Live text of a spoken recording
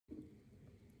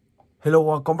Hello,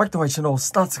 welcome back to my channel.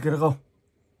 Start together go.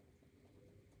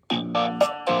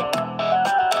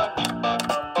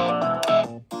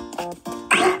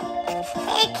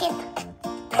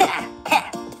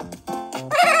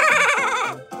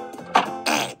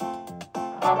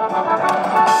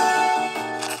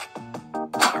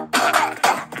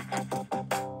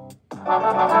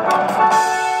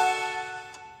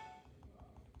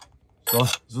 Rồi,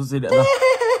 rút dây điện ra.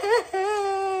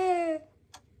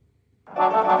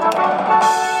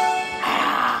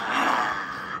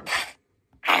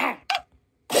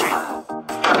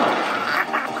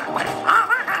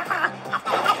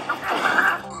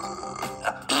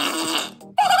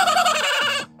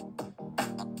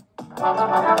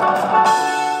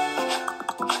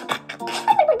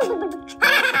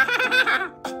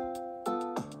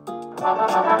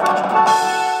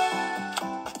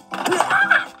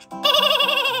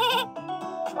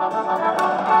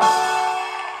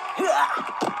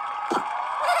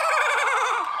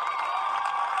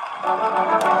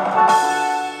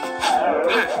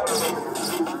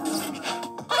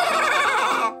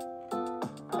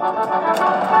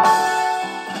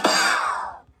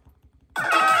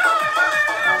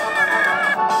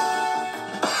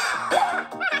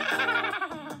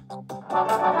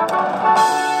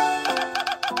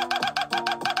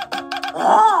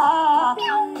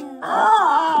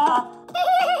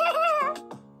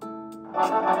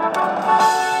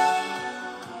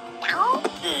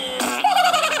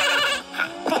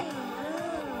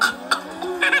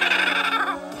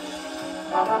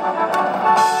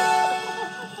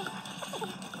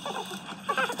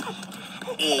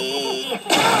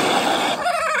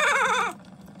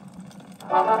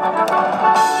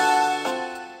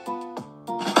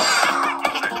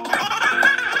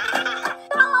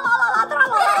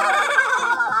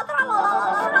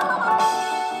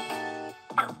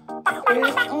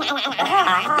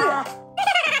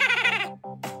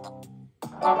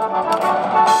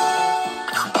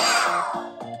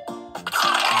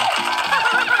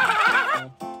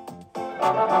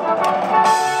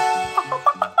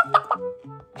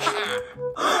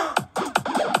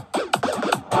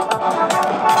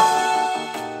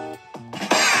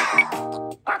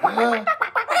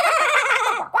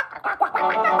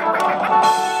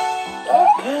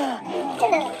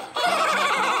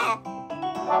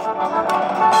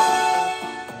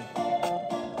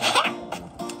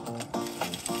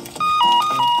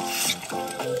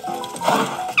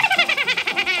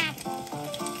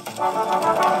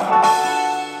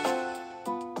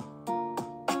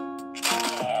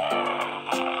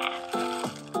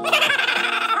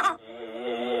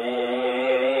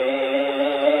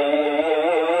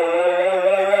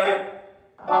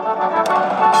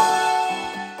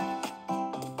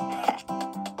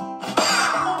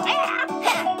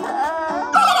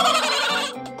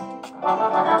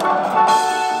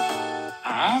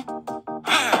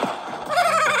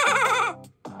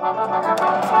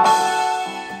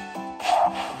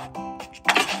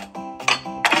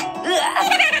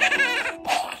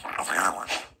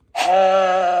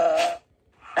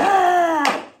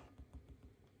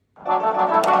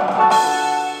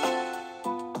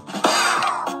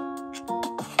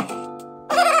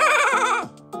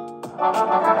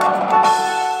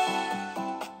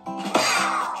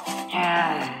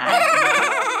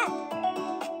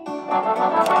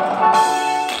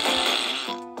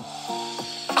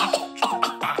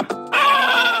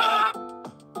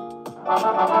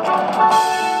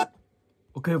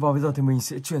 Ok, và bây giờ thì mình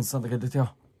sẽ chuyển sang cái tiếp theo,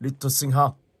 Little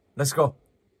Singham. Let's go.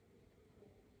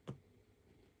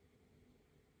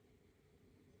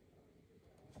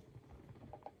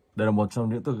 Đây là một trong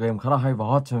những tựa game khá là hay và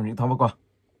hot trong những tháng vừa qua.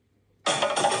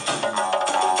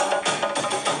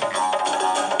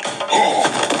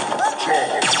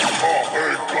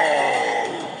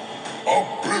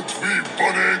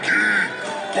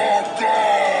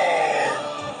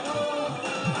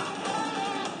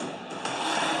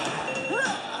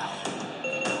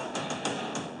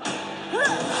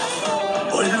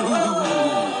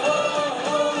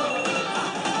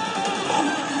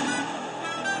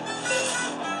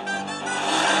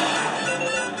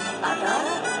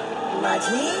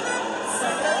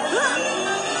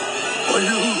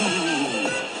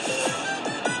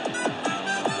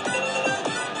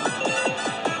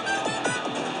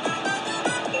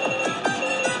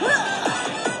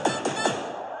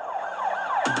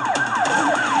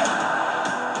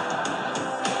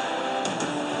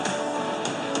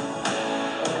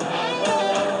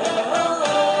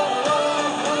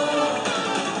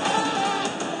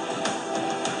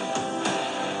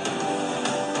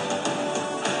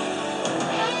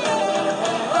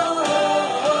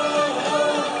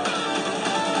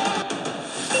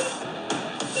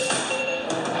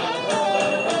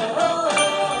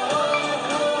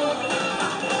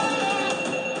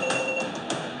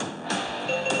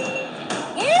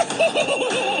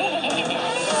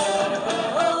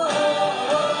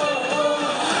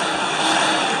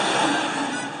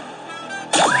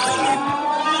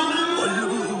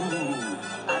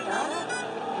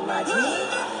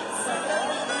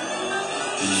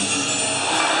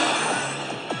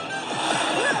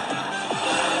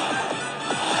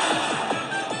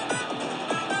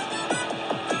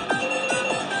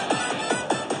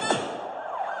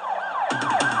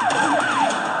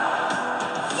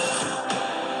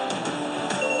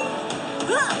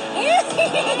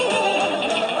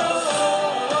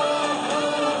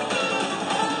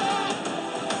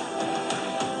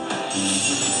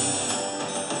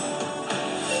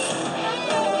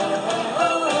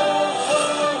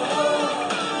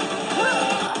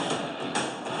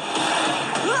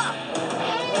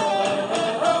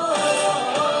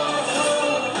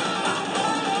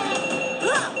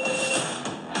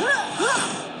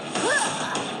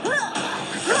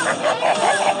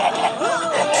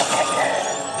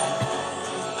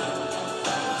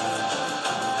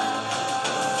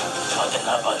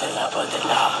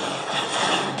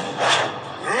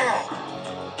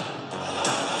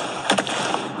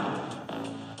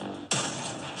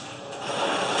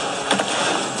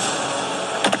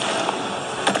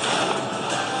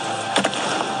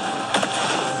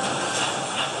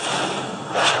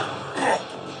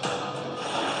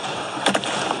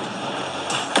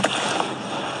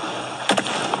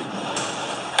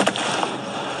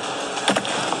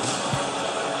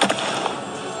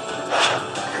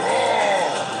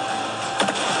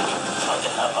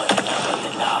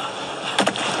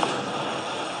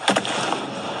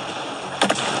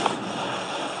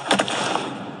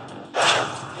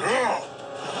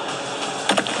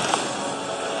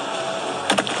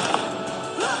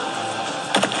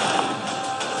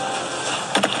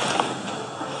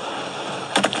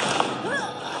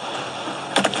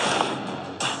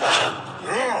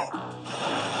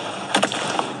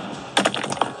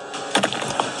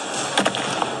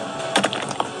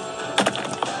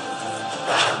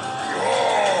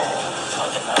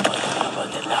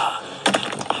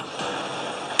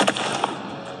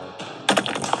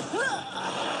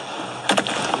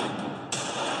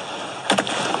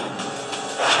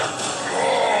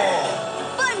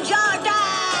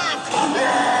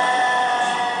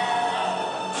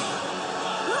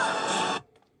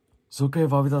 Ok,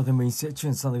 và bây giờ thì mình sẽ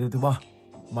chuyển sang cái thứ ba,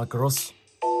 Macross.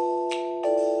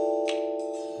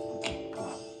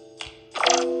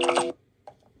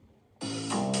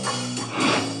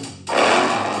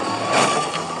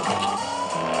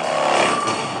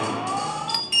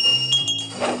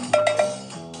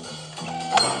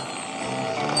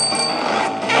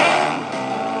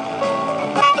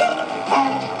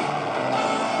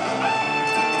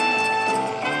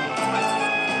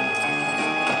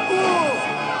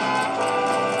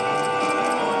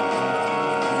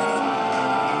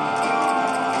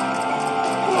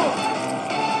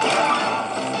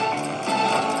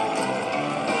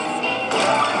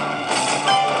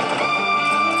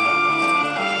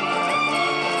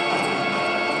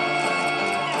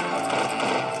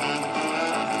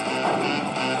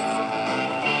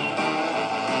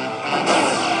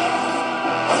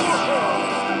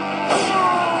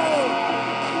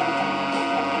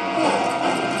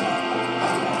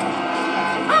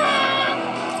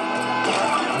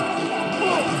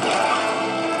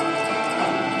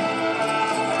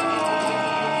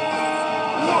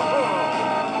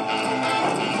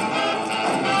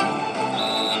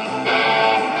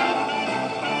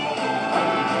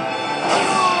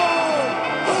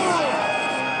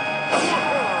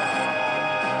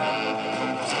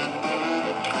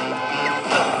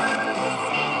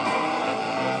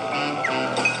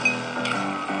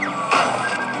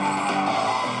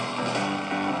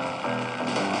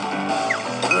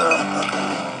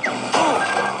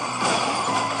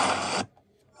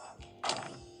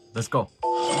 Let's go.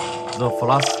 The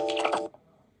flash.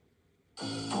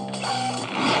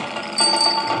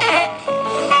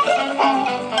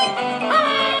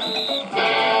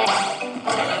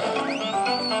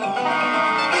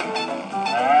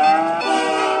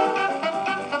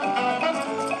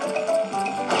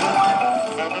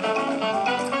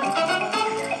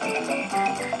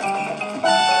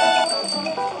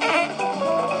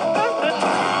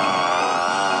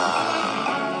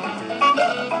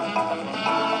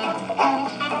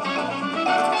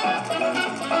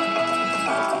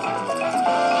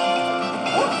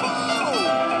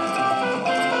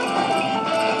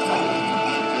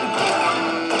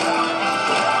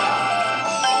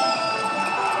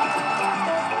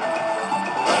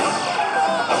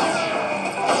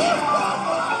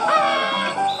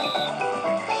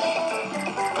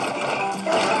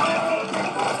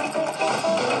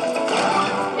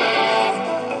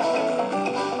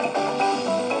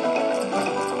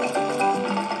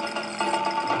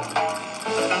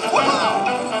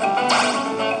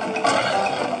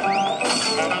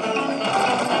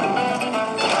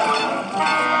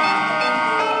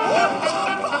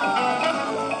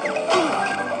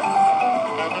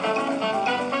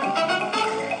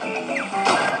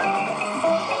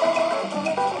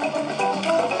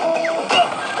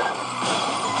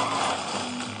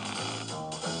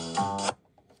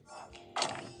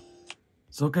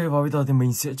 Ok, và bây giờ thì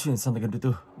mình sẽ chuyển sang cái thứ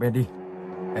tư, Bendy,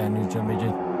 and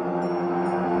Rampage.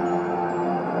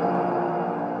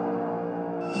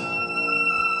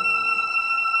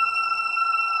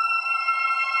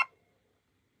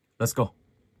 Let's go.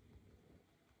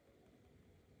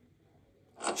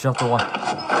 Chapter 1.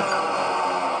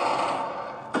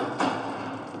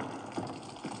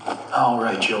 All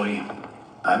right, Joey.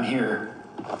 I'm here.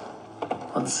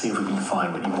 Let's see if we can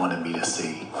find what you wanted me to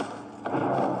see.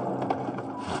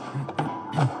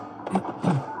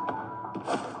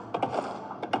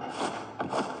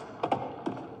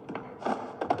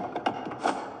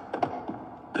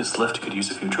 This lift could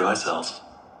use a few dry cells.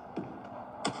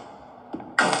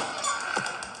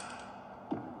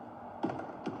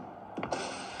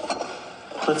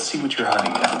 Let's see what you're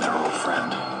hiding down there, old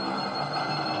friend.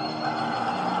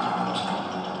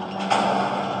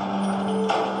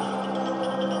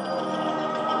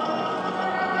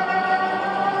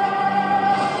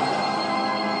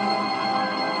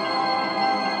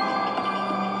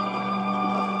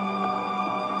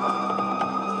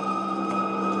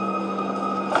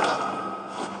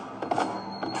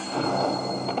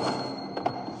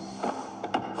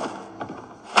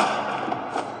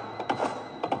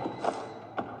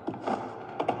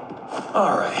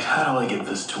 All right, how do I get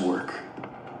this to work?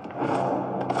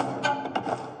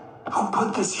 Who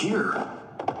put this here?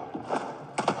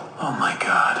 Oh my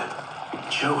God.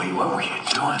 Joey, what were you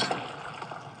doing?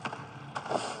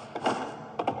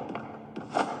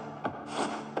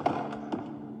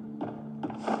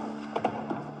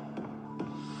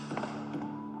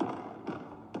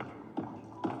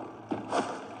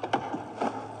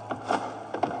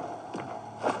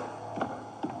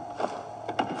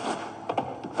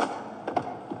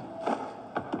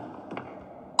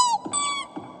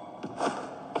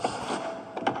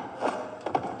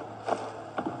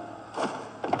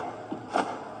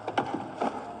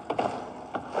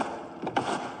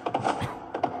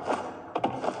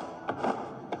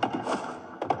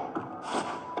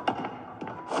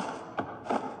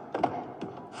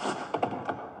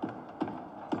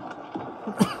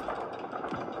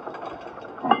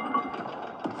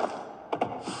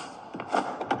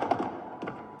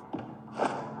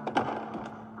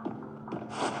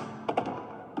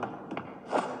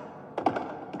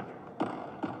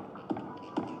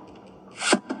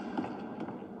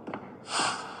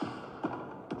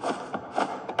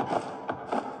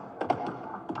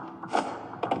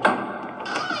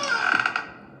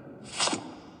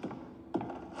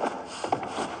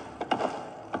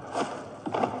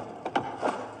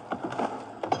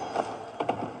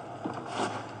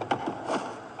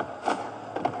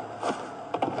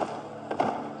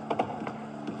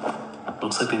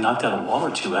 Looks like they knocked out a wall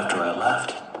or two after I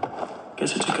left.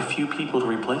 Guess it took a few people to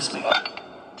replace me.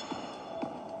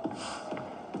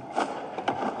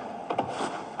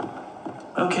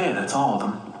 Okay, that's all of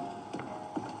them.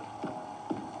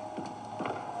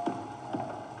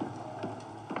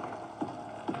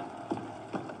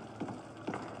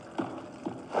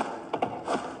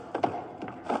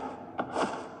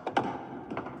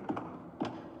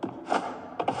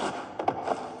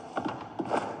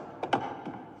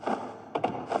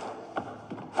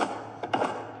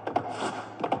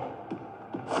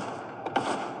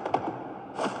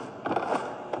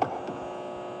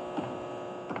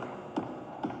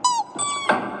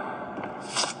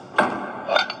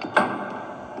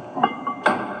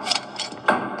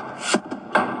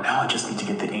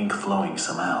 Flowing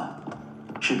somehow.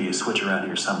 Should be a switch around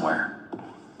here somewhere.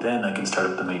 Then I can start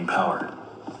up the main power.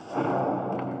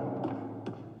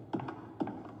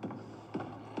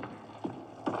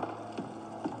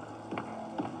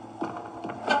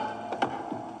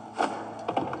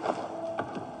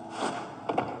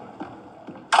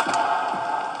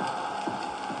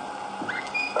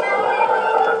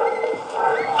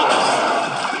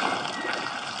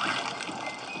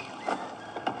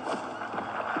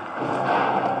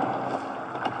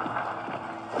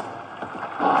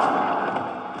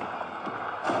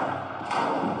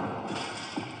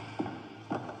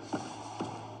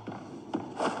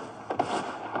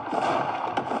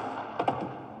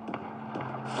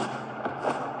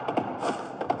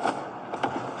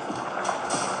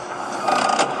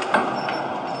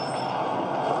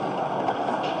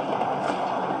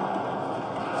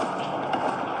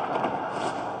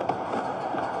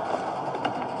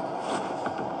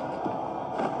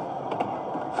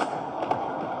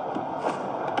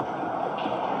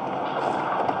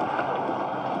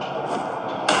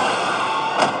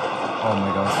 Oh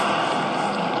my gosh.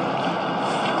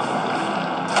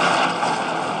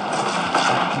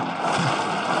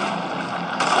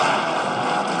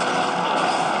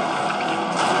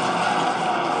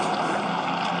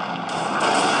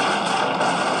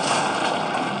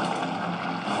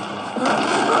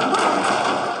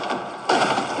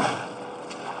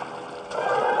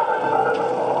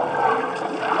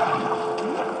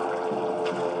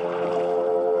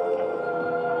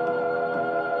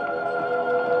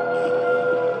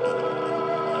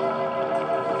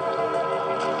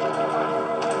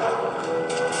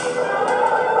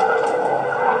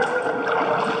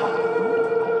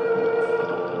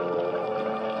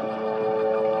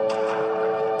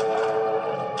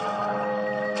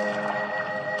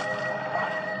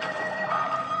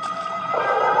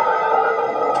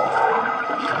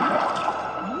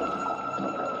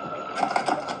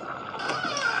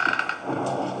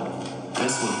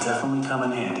 This will definitely come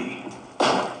in handy.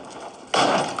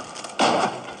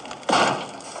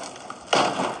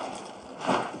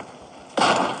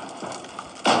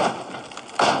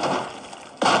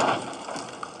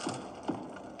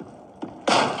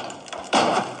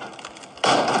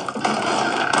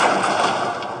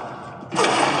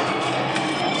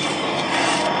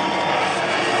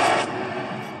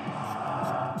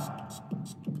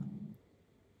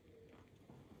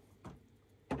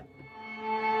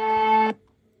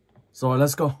 Rồi,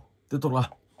 let's go. Tiếp tục là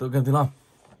tựa game thứ 5.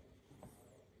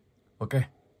 Ok.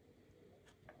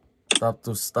 Tap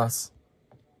to start.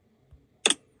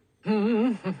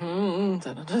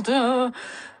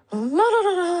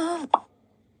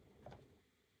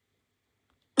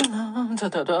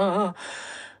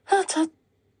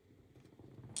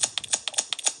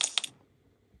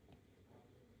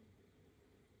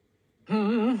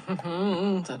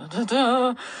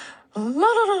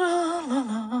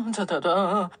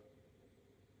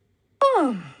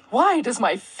 Why does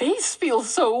my face feel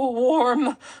so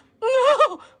warm?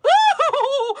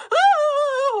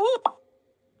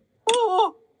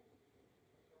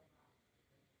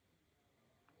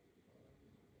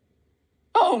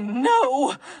 Oh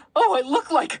no! Oh, I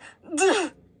look like...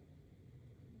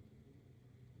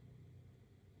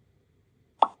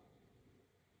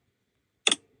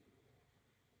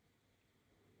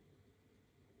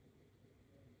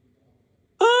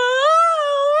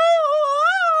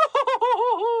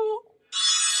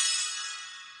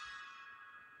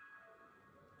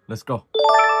 Let's go.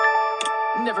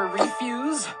 Never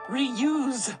refuse,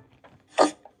 reuse.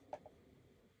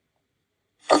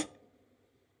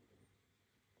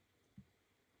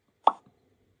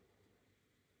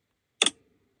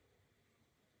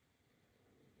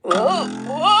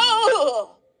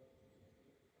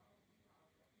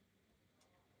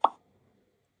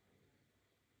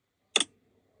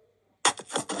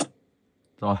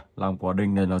 Rồi, làm quả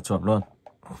đinh này là chuẩn luôn.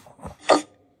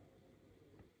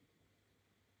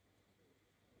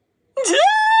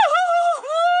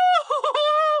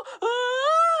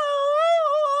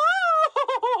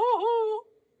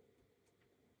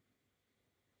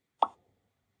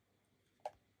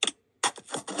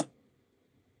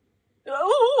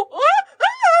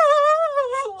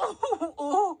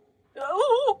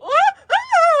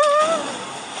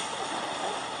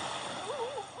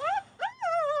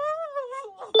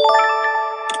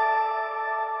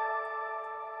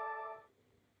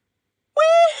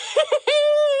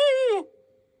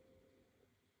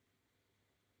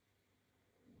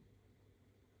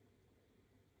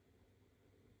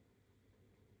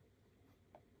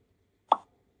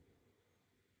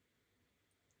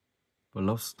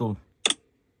 Bloodstone.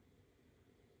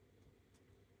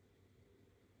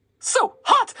 So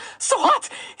hot! So hot!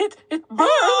 It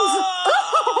burns!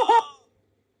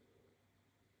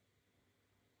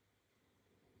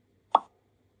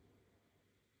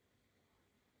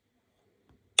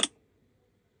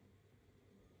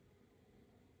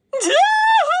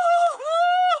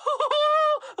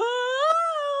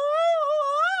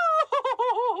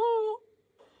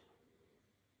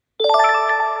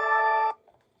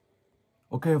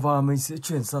 Ok, và mình sẽ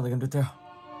chuyển sang game tiếp theo.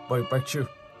 Payback.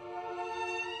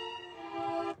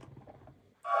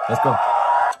 Let's go.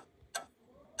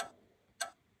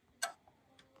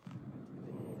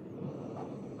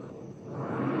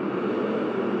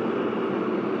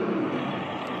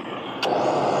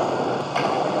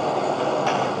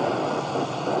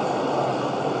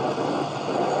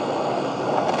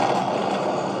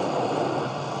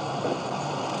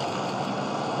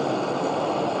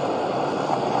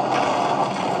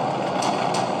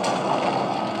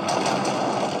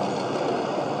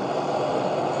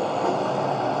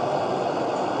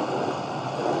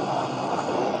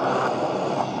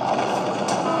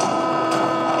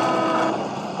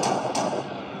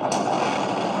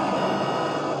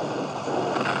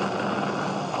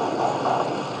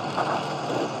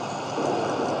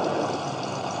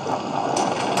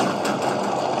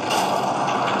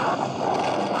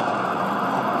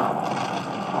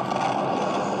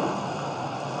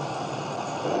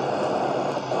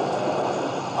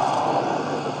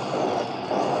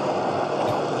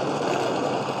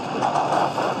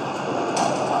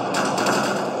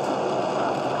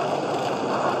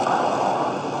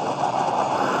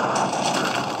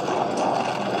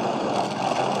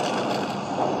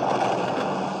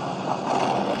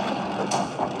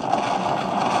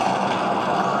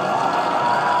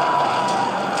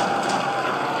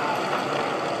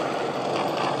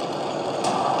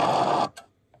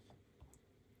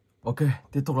 Ok,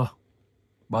 tiếp tục là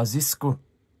Basic School.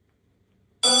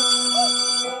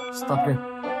 Start game.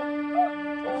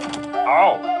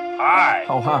 Oh, hi.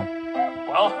 Oh, hi.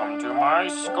 Welcome to my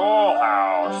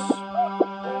schoolhouse.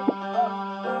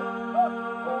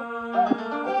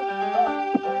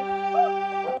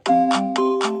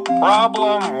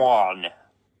 Problem 1.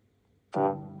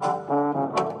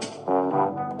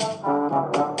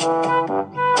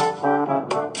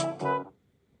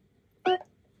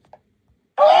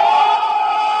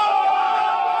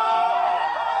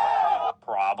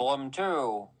 Problem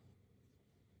 2.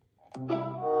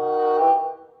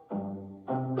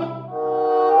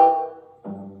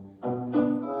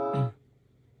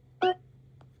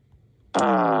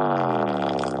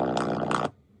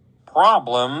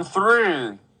 Problem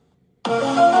 3.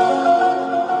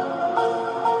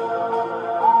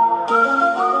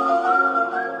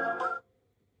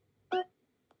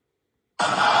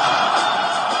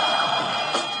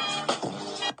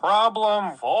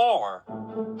 Problem 4.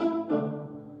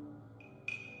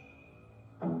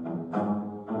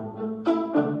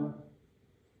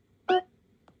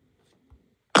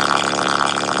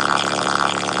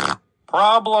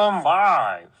 Problem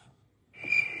 5.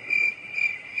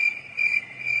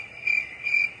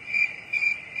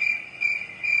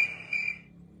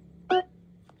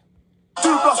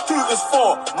 Two plus two is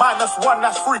 4, minus 1,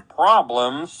 that's 3.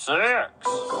 Problem 6.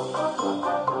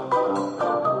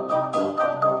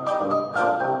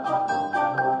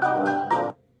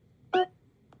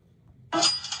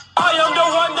 I am the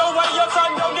one, the way your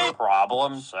son don't need.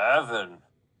 Problem 7.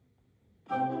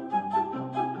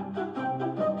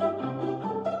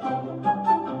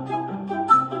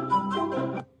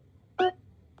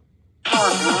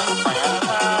 You're doing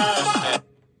fantastic.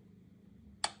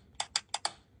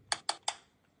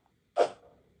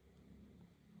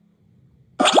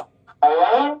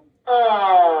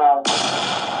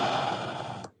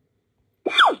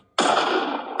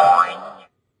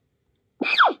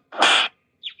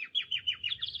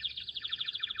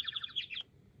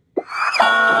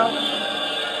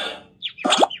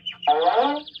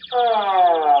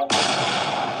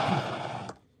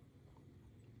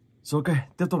 Rồi, ok,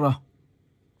 tiếp tục nào.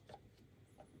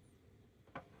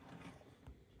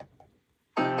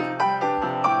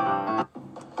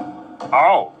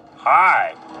 Oh,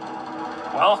 hi.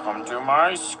 Welcome to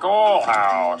my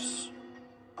schoolhouse.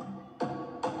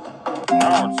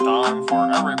 Now it's time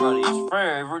for everybody's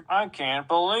favorite. I can't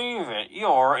believe it.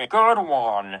 You're a good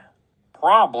one.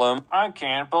 Problem, I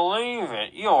can't believe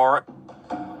it. You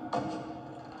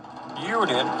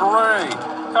did great.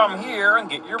 Come here and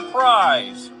get your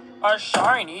prize. A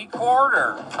shiny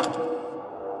quarter.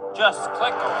 Just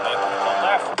click on it on the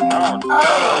left.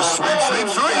 Now it's Sweep, sweep,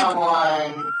 sweep.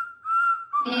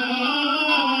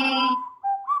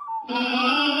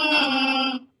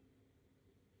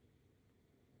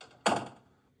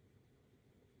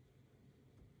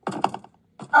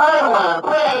 I want to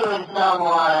play with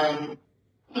someone.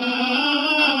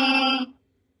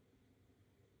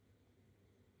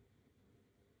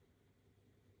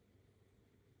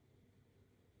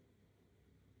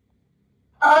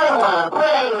 I want to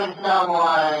play with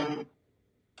someone.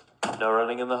 No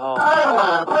running in the hall. I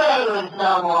want to play with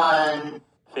someone.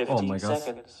 15 Oh my gosh.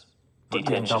 seconds. Vẫn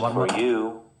Detention bắn for luôn.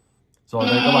 you. Rồi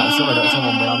đây các bạn sẽ phải đợi trong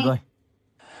vòng 15 giây.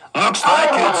 Looks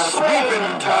like it's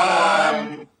sweeping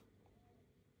time.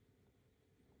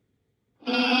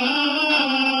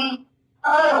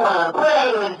 I want to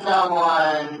play with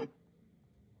someone.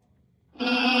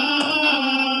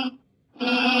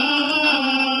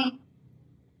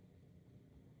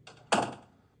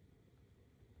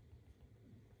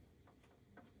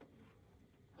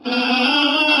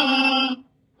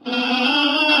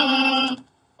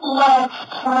 Let's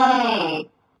play.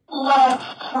 Let's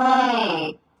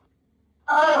play.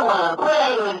 I want to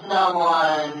play with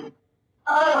someone.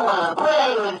 I want to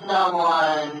play with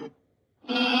someone.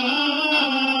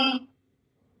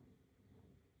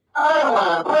 I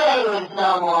want to play with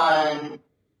someone.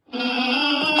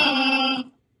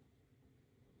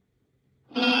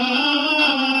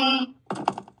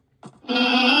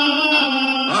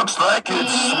 Looks like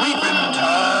it's sweeping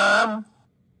time.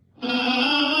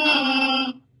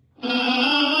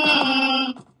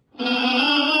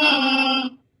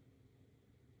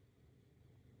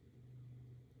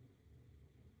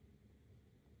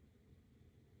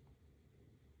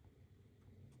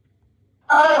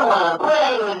 I want to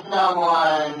play with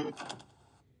someone.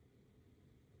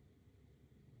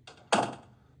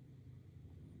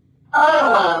 I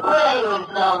want to play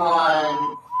with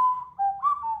someone.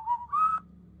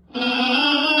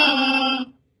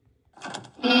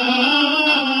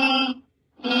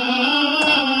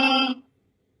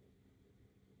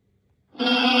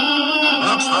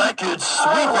 Looks like it's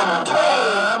sweeping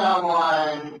time.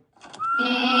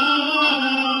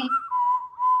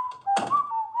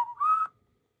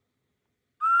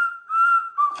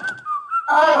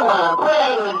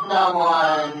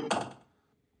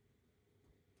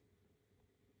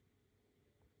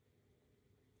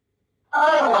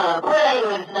 wanna play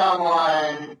with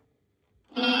someone.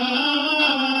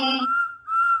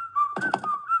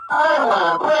 I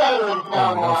wanna play with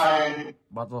someone.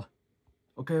 Bắt rồi.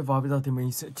 Ok, và bây giờ thì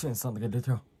mình sẽ chuyển sang cái tiếp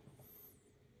theo.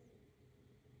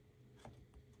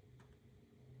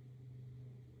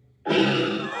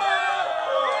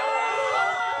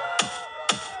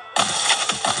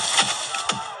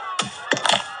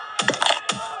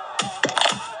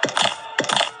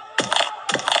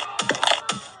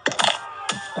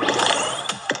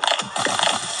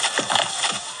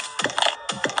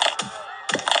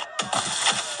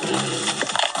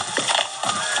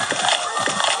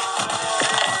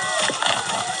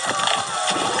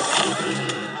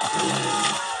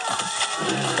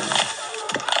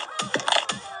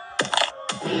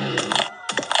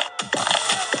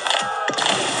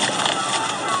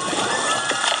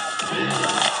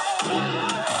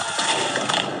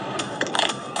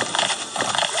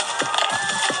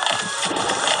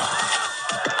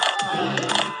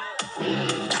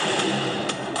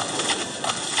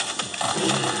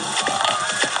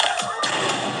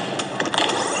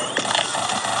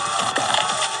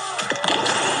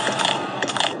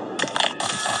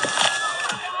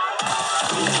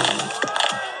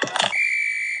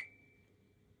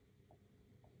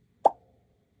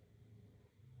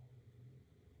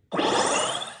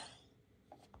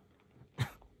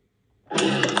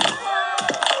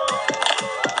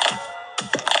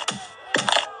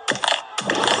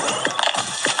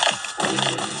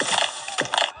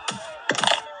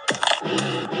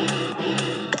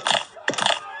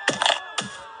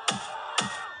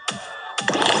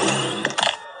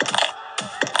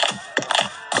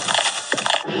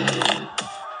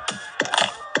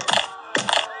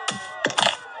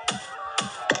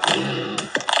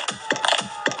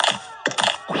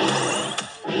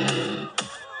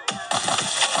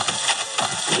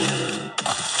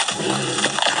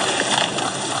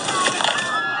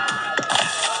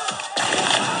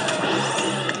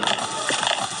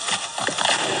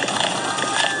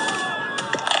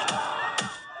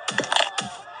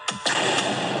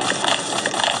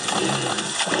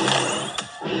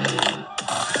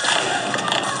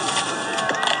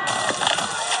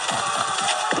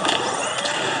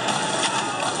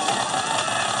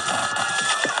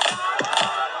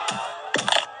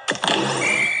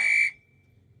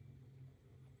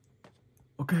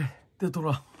 Ok, tiếp tục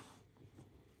nào.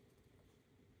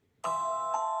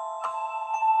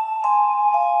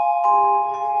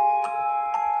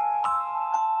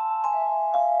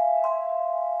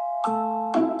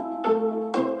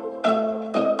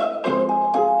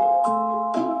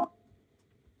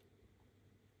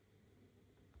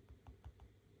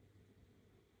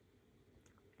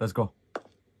 Let's go.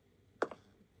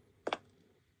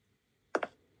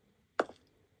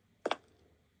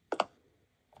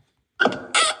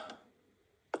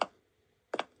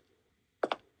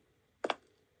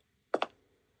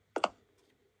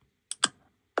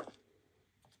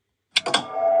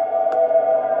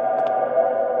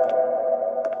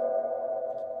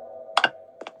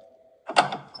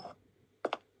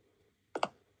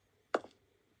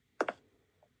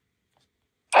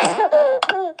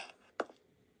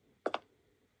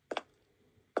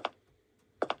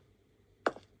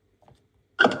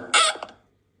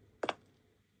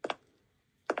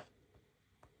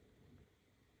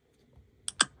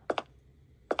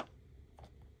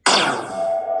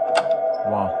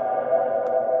 Wow,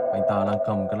 anh ta đang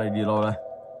cầm cái lady low đây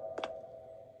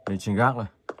để trên gác này.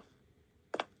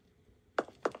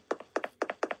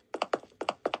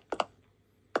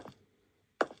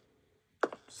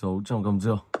 Giấu trong gầm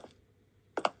giường.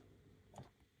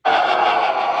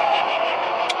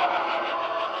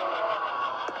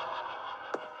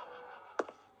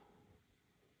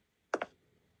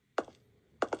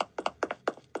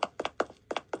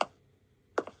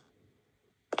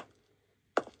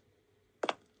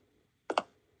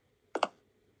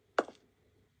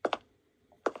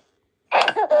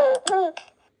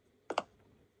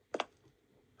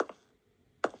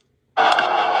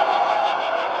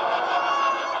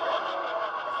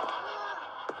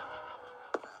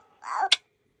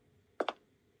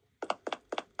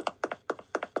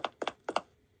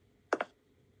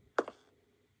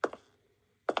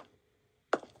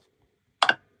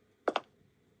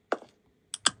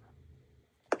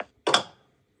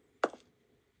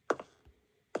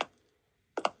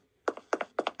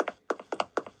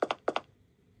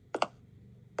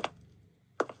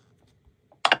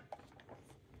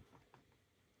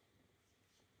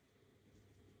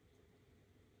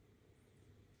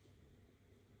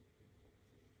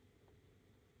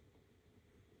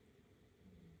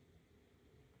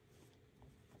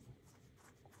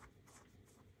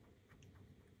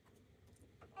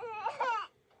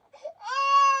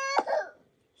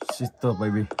 sister,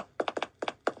 baby.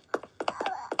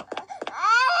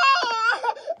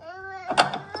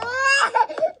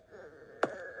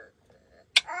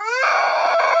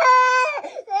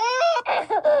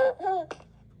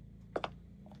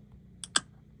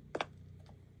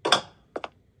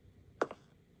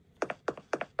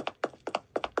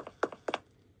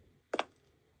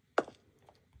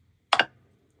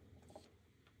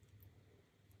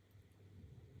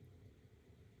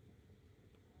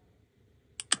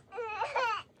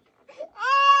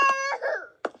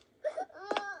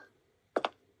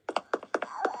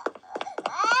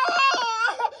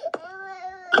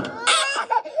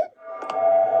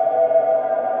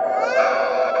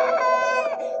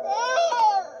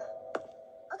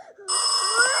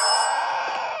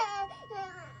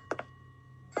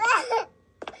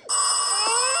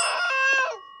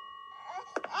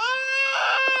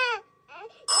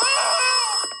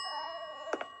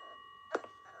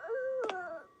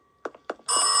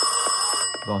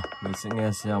 Rồi, mình sẽ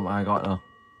nghe xem ai gọi nào.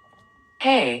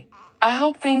 Hey, I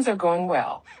hope things are going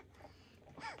well.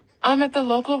 I'm at the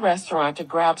local restaurant to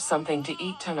grab something to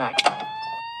eat tonight.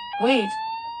 Wait,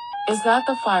 is that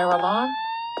the fire alarm?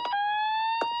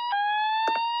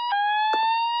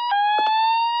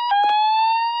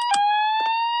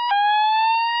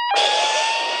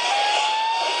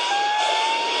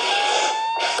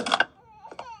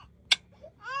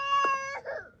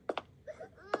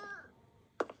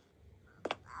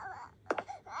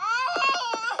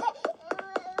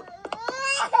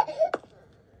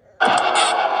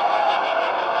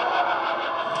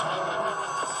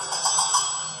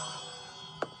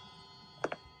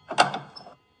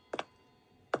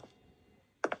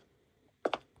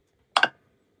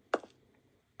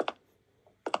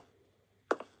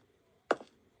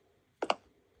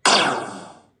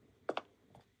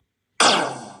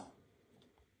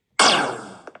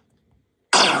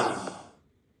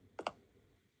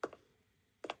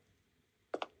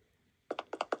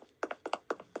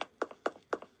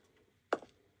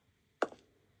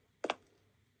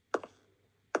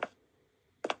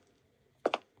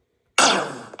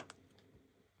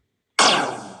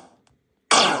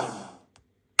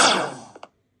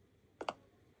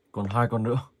 Còn 2 con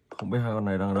nữa. Không biết 2 con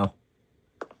này đang ở đâu.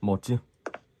 Một chứ.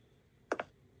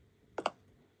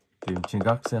 Tìm trên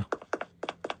gác xem.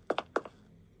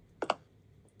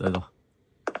 Đây rồi.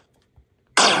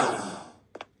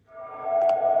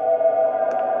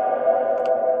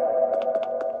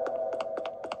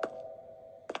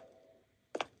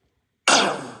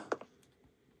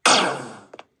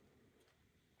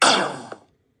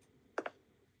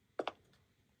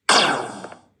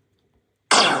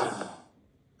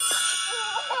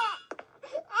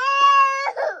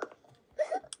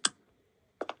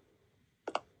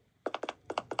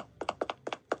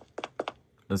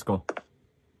 Let's go.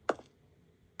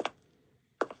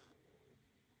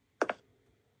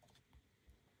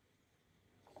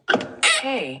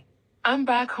 Hey, I'm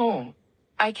back home.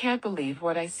 I can't believe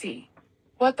what I see.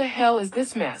 What the hell is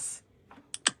this mess?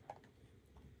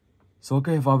 So, ok,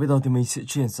 và bây giờ thì mình sẽ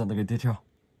chuyển sang cái tiếp theo.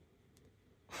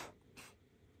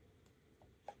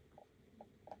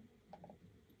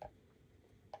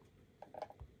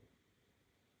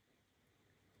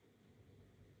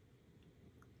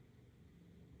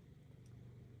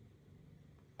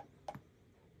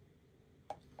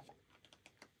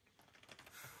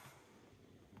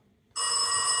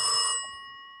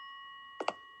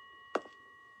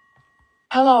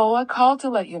 Hello, I called to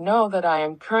let you know that I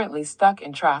am currently stuck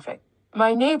in traffic.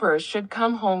 My neighbors should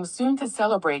come home soon to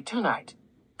celebrate tonight.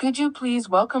 Could you please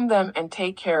welcome them and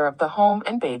take care of the home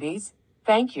and babies?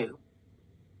 Thank you.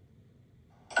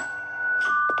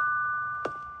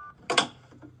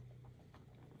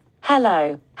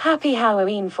 Hello, happy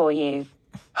Halloween for you.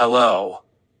 Hello.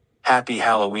 Happy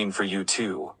Halloween for you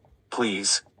too.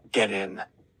 Please, get in.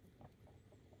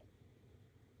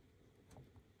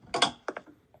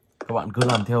 Các bạn cứ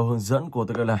làm theo hướng dẫn của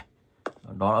tựa game này.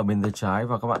 Đó là ở bên tay trái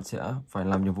và các bạn sẽ phải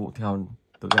làm nhiệm vụ theo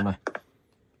tựa game này.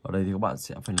 Ở đây thì các bạn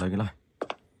sẽ phải lấy cái này.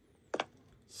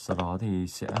 Sau đó thì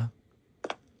sẽ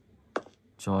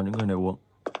cho những người này uống.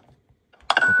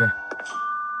 Ok.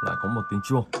 Lại có một tiếng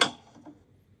chuông.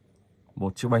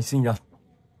 Một chiếc bánh sinh nhật.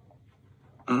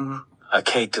 A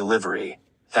cake delivery.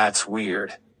 That's weird.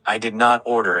 I did not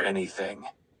order anything.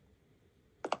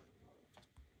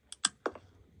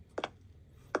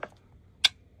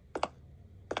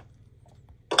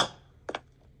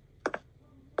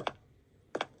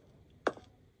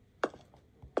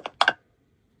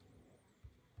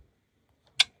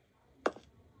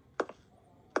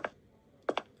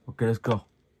 Okay, let's go.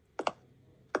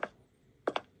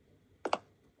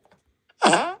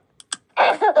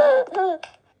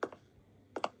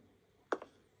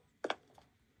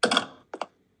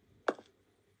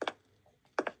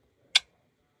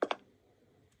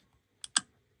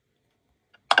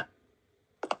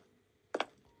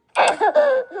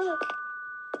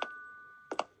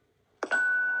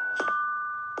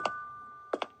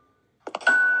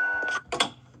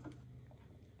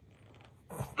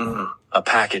 A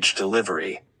package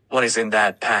delivery. What is in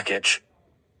that package?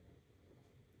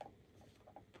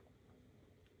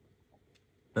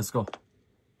 Let's go.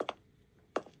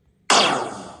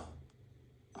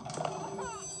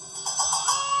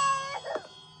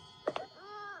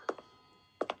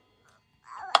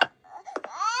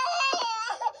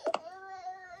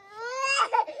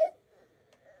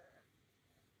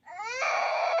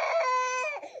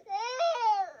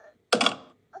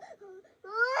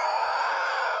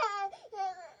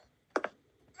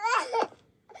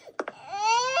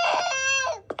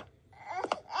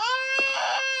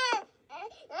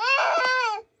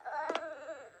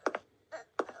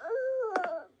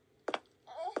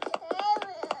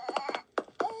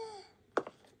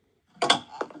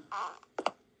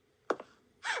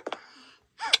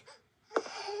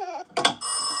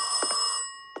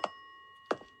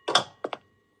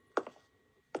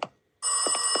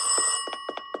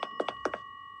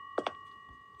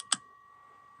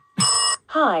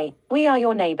 Hi, we are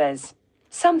your neighbors.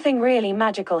 Something really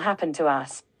magical happened to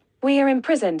us. We are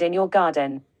imprisoned in your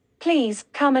garden. Please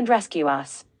come and rescue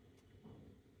us.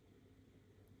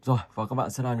 Rồi, và các bạn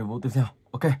sẽ làm nhiệm vụ tiếp theo.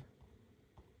 Ok.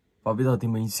 Và bây giờ thì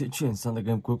mình sẽ chuyển sang tựa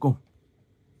game cuối cùng.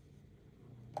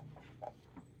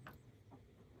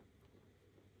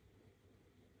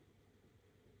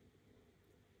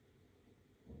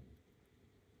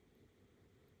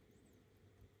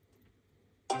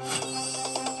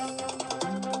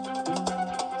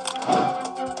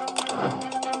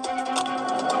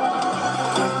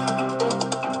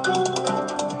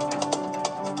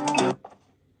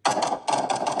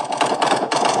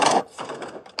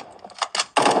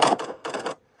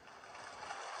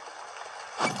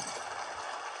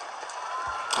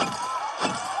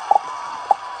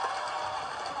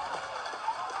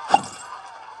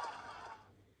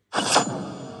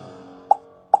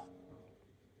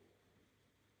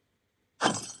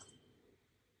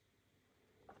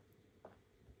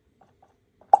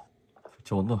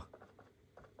 Trốn rồi.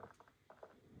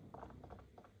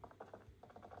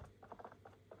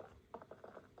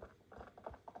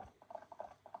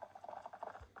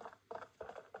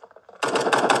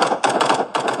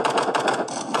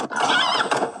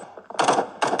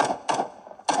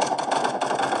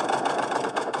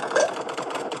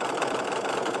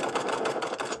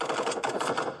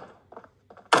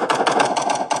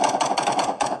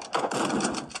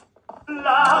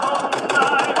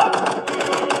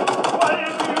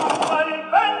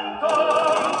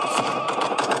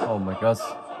 Oh my gosh.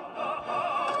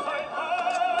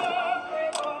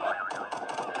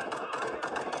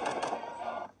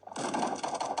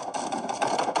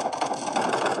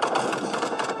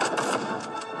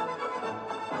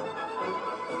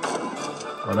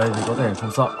 Ở đây thì có thể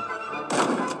không sợ.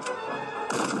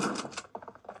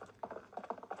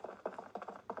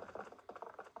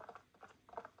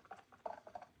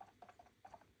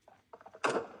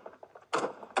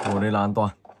 Ngồi đây là an toàn.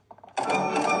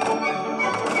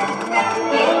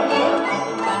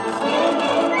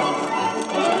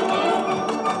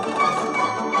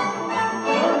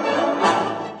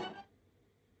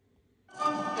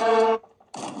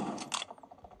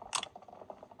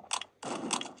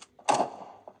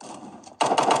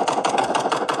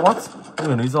 What? Không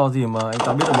hiểu lý do gì mà anh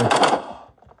ta biết được mình.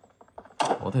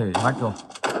 Có thể hack rồi.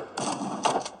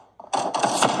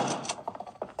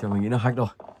 Thì mình nghĩ là hack rồi.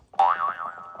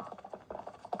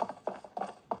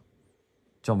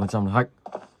 100% là hack.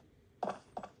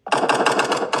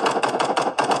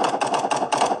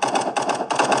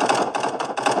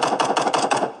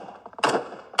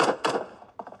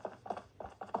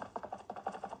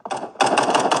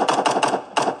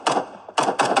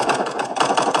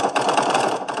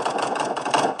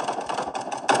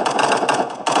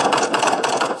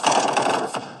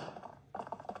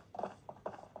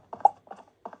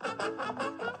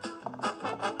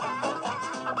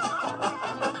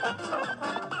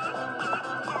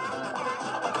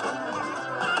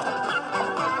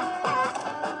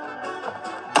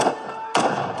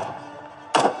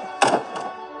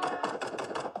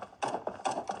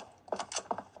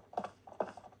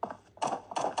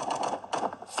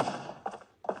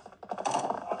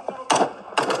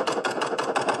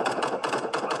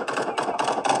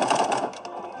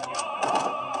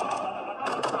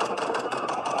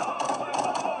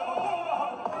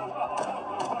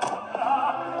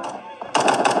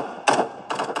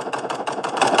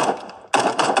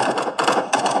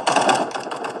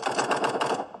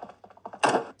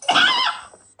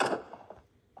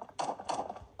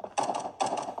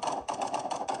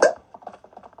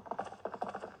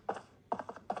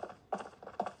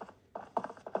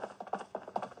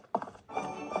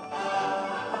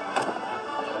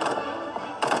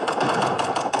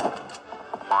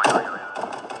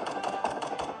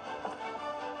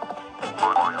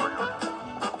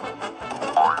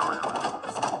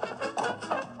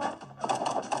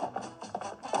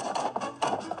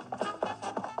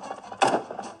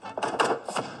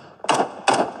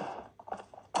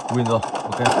 Win rồi,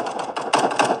 ok.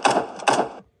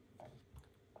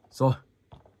 Rồi.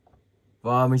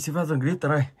 Và mình xin phép dừng clip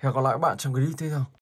tại đây. Hẹn gặp lại các bạn trong clip tiếp theo.